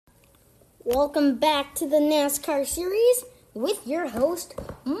Welcome back to the NASCAR series with your host,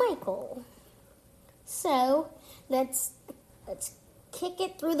 Michael. So, let's kick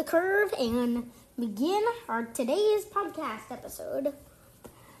it through the curve and begin our today's podcast episode.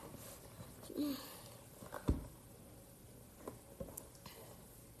 Let's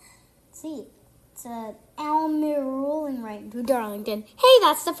see, it's Almi-Rolling right into Darlington. Hey,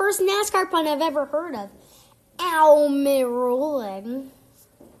 that's the first NASCAR pun I've ever heard of. Almi-Rolling.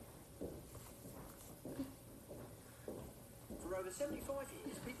 For over 75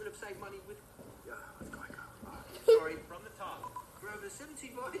 years, people have saved money with... Sorry, from the top. For over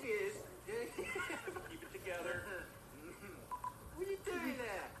 75 years... Keep it together. What are you doing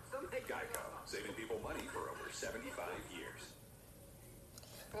there? Geico, saving people money for over 75 years.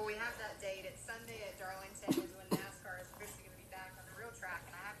 Well, we have that date. It's Sunday at Darlington is when NASCAR is officially going to be back on the real track.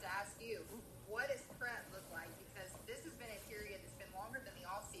 And I have to ask you, what does prep look like? Because this has been a period that's been longer than the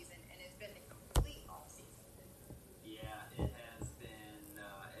off-season and has been a complete off-season. Yeah, it has been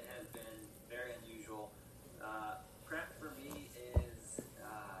very unusual. Prep for me is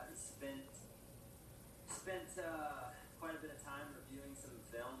spent quite a bit of time reviewing some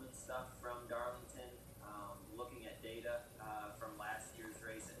film and stuff from Darlington, looking at data from last year's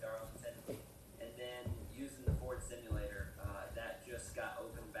race at Darlington, and then using the Ford simulator. That just got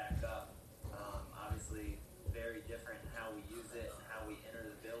opened back up. Obviously, very different in how we use it and how we enter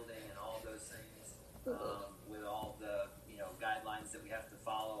the building and all those things, with all the guidelines that we have to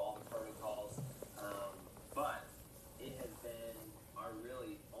follow, all the protocols. But it has been our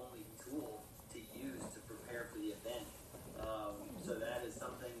really only tool to use to prepare for the event. So that is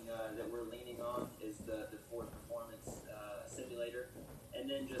something that we're leaning on is the Ford Performance Simulator, and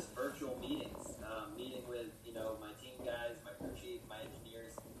then just virtual meetings, meeting with my team guys, my crew chief, my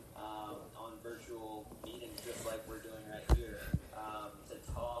engineers, on virtual meetings just like we're doing right here, to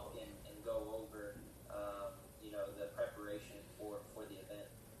talk and go over the preparation for the event.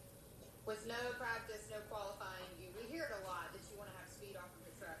 With no practice, no qualifying, we hear it a lot that you want to have speed off of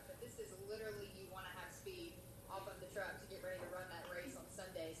the truck, but this is literally you want to have speed off of the truck to get ready to run that race on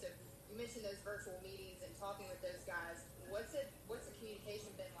Sunday. So you mentioned those virtual meetings and talking with those guys. What's the communication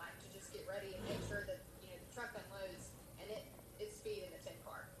been like to just get ready and make sure that the truck unloads and it's speed in the 10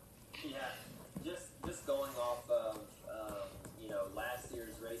 car? Yeah, just going off of last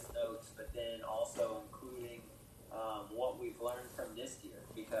year's race notes, but then also including what we've learned from this year,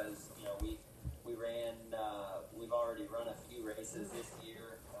 because we've already run a few races this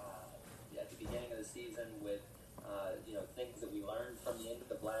year at the beginning of the season with things that we learned from the end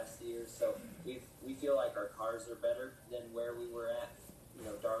of last year. So we feel like our cars are better than where we were at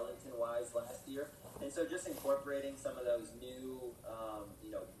Darlington wise last year, and so just incorporating some of those new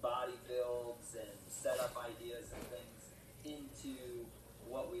body builds and setup ideas and things into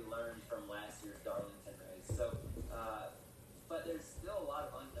what we learned from last year's Darlington race. So but there's still a lot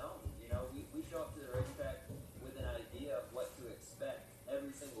of unknown. We show up to the racetrack with an idea of what to expect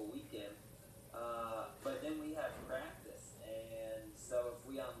every single weekend, but then we have practice, and so if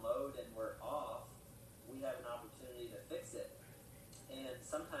we unload and we're off, we have an opportunity to fix it. And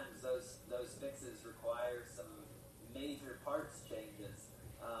sometimes those fixes require some major parts changes,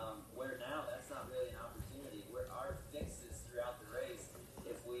 where now that's not really an opportunity. Where our fixes throughout the race,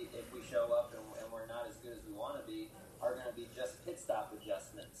 if we show up and we're not as good as we want to be, are going to be just pit stop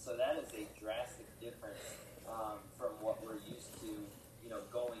adjustments. So that is a drastic difference from what we're used to,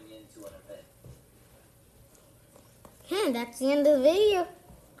 going into an event. That's the end of the video.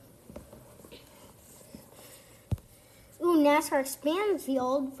 Ooh, NASCAR expands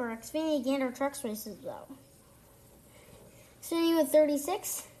field for Xfinity Gander Trucks races, though. Xfinity with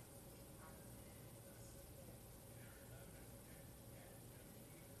 36.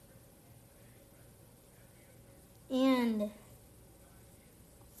 And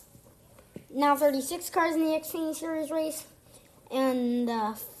now 36 cars in the Xfinity Series race, and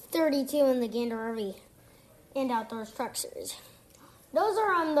 32 in the Gander RV and Outdoors Truck Series. Those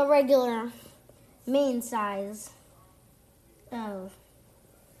are on the regular main size of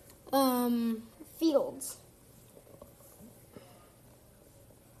fields.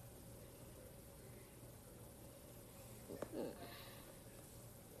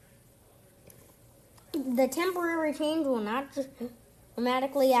 The temporary change will not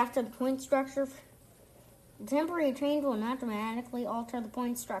dramatically alter the point structure. The temporary change will not dramatically alter the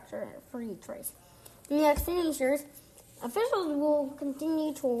point structure for each race. In the Xfinity Series, officials will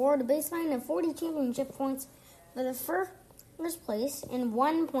continue to award a baseline of 40 championship points for the first place and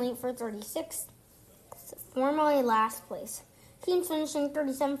 1 point for 36th, formerly last place. Teams finishing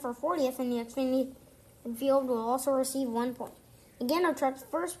 37th or 40th in the Xfinity field will also receive 1 point. Again, truck's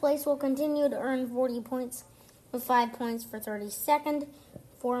first place will continue to earn 40 points, with 5 points for 32nd,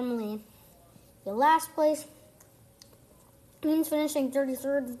 formerly the last place. Means finishing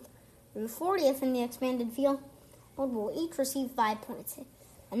 33rd and 40th in the expanded field will each receive 5 points.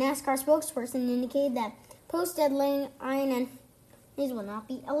 A NASCAR spokesperson indicated that post-deadline entries will not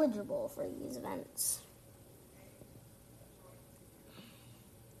be eligible for these events.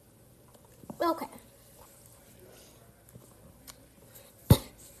 Okay.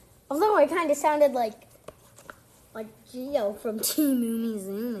 Although I kind of sounded like Gio from Team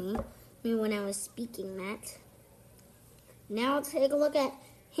Umizoomi when I was speaking that. Now let's take a look at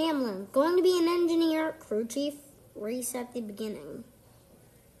Hamlin. Going to be an engineer, crew chief, race at the beginning.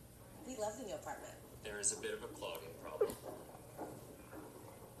 We love the new apartment. There is a bit of a clogging problem.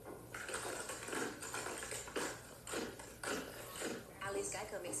 At least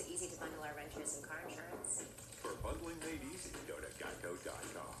Geico makes it easy to bundle our renters and car insurance. For bundling made easy, go to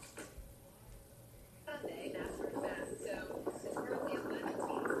geico.com. Sunday, NASCAR Fest. So it's currently 11 teams.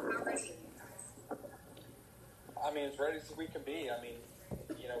 How ready are you guys? I mean, as ready as we can be. I mean,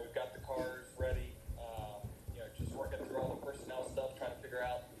 we've got the cars ready. Just working through all the personnel stuff, trying to figure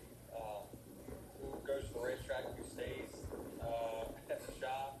out who goes to the racetrack, who stays at the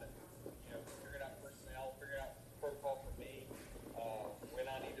shop, and figuring out personnel, figuring out protocol for me, when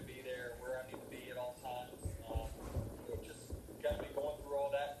I need to be there, where I need to be at all times. Just got to be going through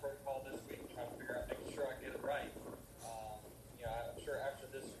all that protocol this week, trying to figure out, making sure I get it right. I'm sure after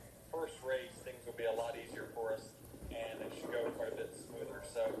this first race, things will be a lot easier for us, and it should go quite a bit smoother.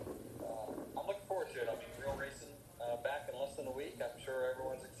 So I'm looking forward to it. I mean, real racing back in less than a week. I'm sure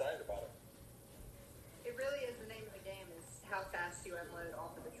everyone's excited about it. It really is the name of the game, is how fast you unload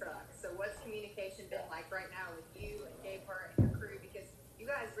off of the truck. So what's communication been like right now with you and Gaypart and your crew? Because you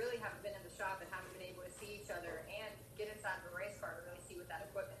guys really haven't been in the shop and haven't been able to see each other and get inside of a race car to really see what that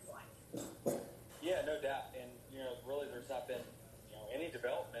equipment's like. Yeah, no doubt. And, really there's not been, any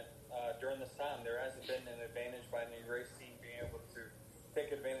development during this time. There hasn't been an advantage by any race team being able to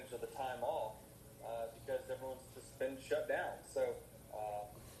take advantage of the time off because everyone's just been shut down. So,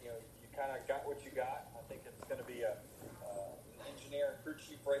 you kind of got what you got. I think it's going to be an engineer and crew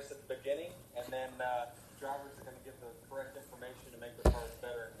chief race at the beginning, and then drivers are going to get the correct information to make their cars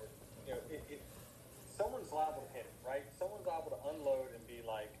better. And someone's liable to hit it, right? Someone's liable to unload and be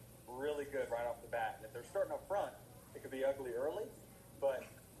really good right off the bat. And if they're starting up front, it could be ugly early. But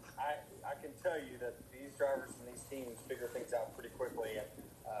I can tell you that these drivers and these teams figure things out pretty quickly, and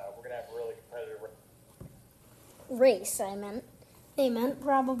we're going to have a really competitive race. They meant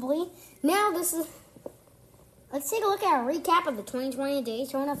probably. Now let's take a look at a recap of the 2020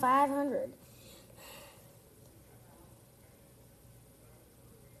 Daytona 500.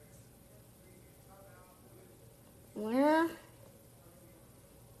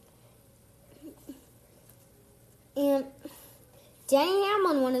 And Denny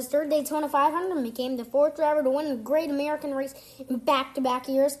Hamlin won his third Daytona 500 and became the fourth driver to win a Great American race in back-to-back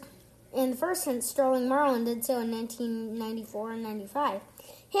years, and the first since Sterling Marlin did so in 1994 and 95.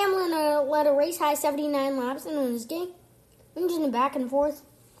 Hamlin led a race-high 79 laps and was engine back and forth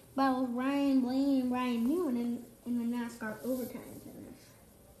by both Ryan Blaney and Ryan Newman in the NASCAR overtime finish.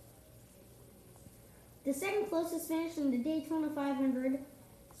 The second closest finish in the Daytona 500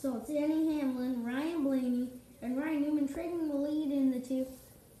 saw Denny Hamlin, Ryan Blaney, and Ryan Newman trading the lead in the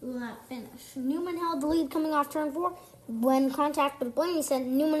two-lap finish. Newman held the lead coming off turn 4 when contact with Blaney sent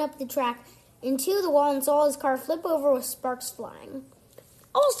Newman up the track into the wall and saw his car flip over with sparks flying.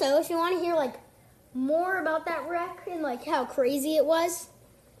 Also, if you want to hear more about that wreck and how crazy it was,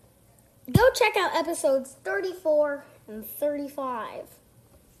 go check out episodes 34 and 35.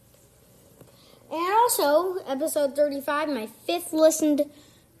 And also, episode 35, my 5th listened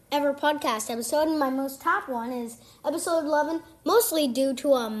ever podcast episode, and my most top one is episode 11, mostly due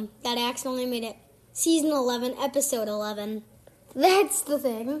to that I accidentally made it season 11, episode 11. That's the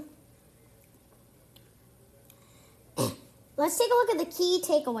thing. Let's take a look at the key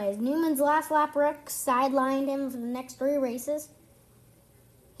takeaways. Newman's last lap wreck sidelined him for the next 3 races.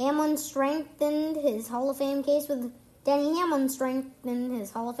 Denny Hamlin strengthened his Hall of Fame case with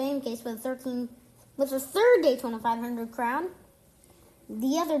a third Daytona 500 crown.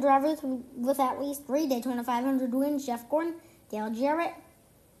 The other drivers with at least 3 Daytona 500 wins, Jeff Gordon, Dale Jarrett,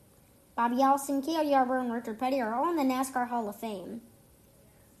 Bobby Allison, Cale Yarborough, and Richard Petty, are all in the NASCAR Hall of Fame.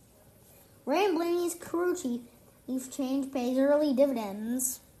 Ryan Blaney's crew chief change pays early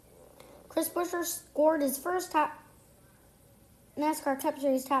dividends. Chris Buescher scored his first NASCAR Cup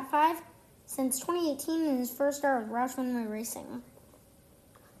Series top 5 since 2018 in his first start with Roush Fenway Racing.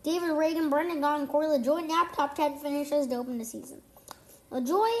 David Reagan, Brendan Gaughan, and Corey LaJoie now top 10 finishes to open the season.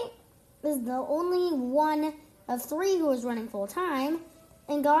 LaJoy is the only one of three who is running full-time,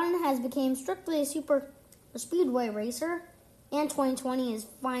 and Gordon has become strictly a super speedway racer, and 2020 is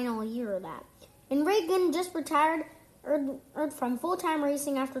final year of that. And Reagan just retired from full-time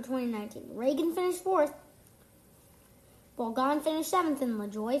racing after 2019. Reagan finished 4th, while Gordon finished 7th, and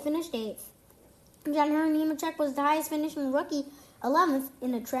LaJoy finished 8th. John Nemechek was the highest finishing rookie, 11th,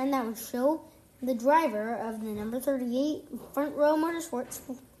 in a trend that would show the driver of the number 38 Front Row Motorsports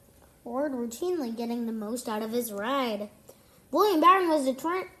Ford routinely getting the most out of his ride. William Byron was the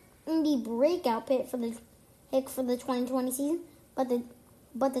trendy breakout pick for the 2020 season, but the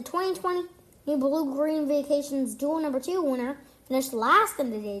 2020 New Blue Green Vacations Duel number 2 winner finished last in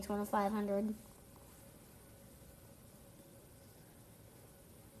the Daytona 500.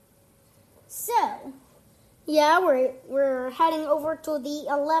 So, yeah, we're heading over to the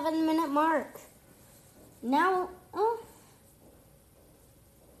 11-minute mark. Now,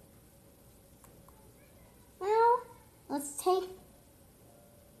 let's take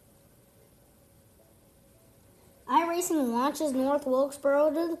iRacing launches North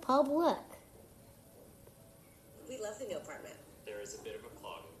Wilkesboro to the public. We love the new apartment. There is a bit of a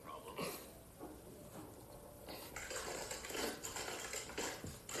clogging problem.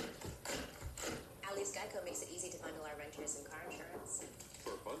 Ali's Geico makes it easy to bundle our renters and car insurance.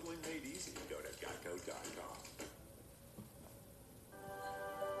 For bundling made easy, go to geico.com.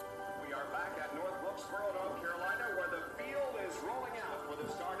 We are back at North Wilkesboro, North Carolina, where the field is rolling out for the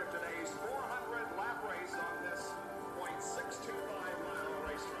start of today's 400-lap race on this .625-mile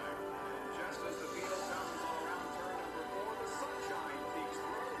racetrack. Just as the field bounces all around turn number 4, the sunshine peeks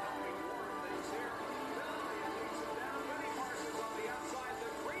through, helping warm things here. Valley leads it down. Many Parsons on the outside.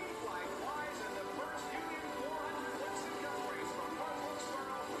 The green flag flies, and the first Union 400 Western Cup race from North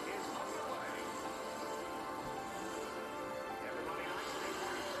Wilkesboro is underway. Everybody nicely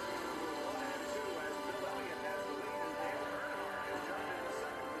marked turn number 1 and 2 as Bill Elliott has the lead, and Dale Earnhardt has jumped into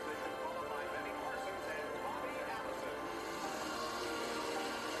second position, followed by Benny Parsons and Bobby Allison.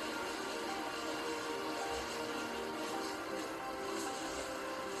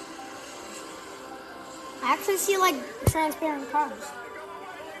 I actually see like transparent cars.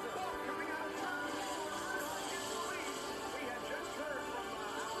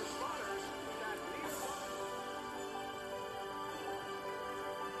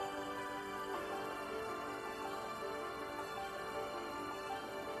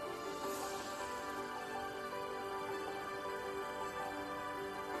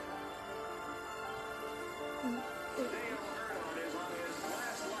 Dale Earnhardt is on his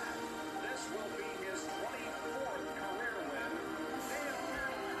last lap. This will be his 24th career win. Dale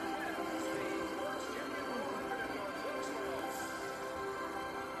Earnhardt wins the first Union 400 at North Wilkesboro.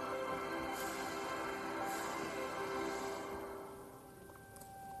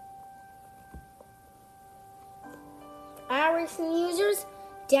 iRacing users,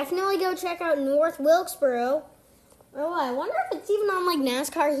 definitely go check out North Wilkesboro. Oh, I wonder if it's even on like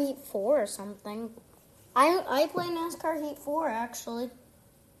NASCAR Heat 4 or something. I play NASCAR Heat 4 actually.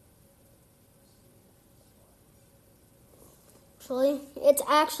 It's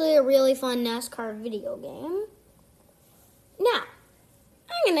actually a really fun NASCAR video game. Now,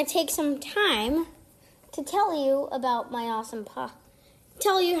 I'm going to take some time to tell you about my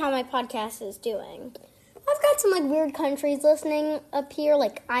tell you how my podcast is doing. I've got some like weird countries listening up here,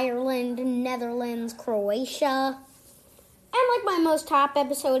 like Ireland, Netherlands, Croatia, and like my most top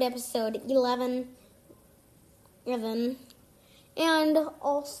episode 11, and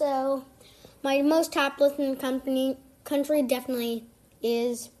also my most top listening country definitely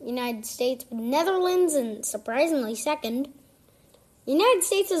is United States, but Netherlands, and surprisingly second. United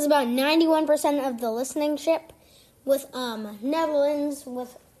States is about 91% of the listenership, with Netherlands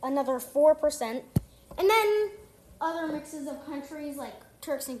with another 4%. And then other mixes of countries like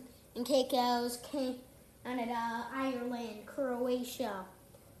Turks and Caicos, Canada, Ireland, Croatia,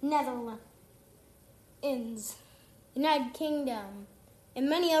 Netherlands, United Kingdom, and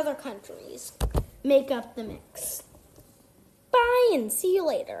many other countries make up the mix. Bye and see you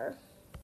later.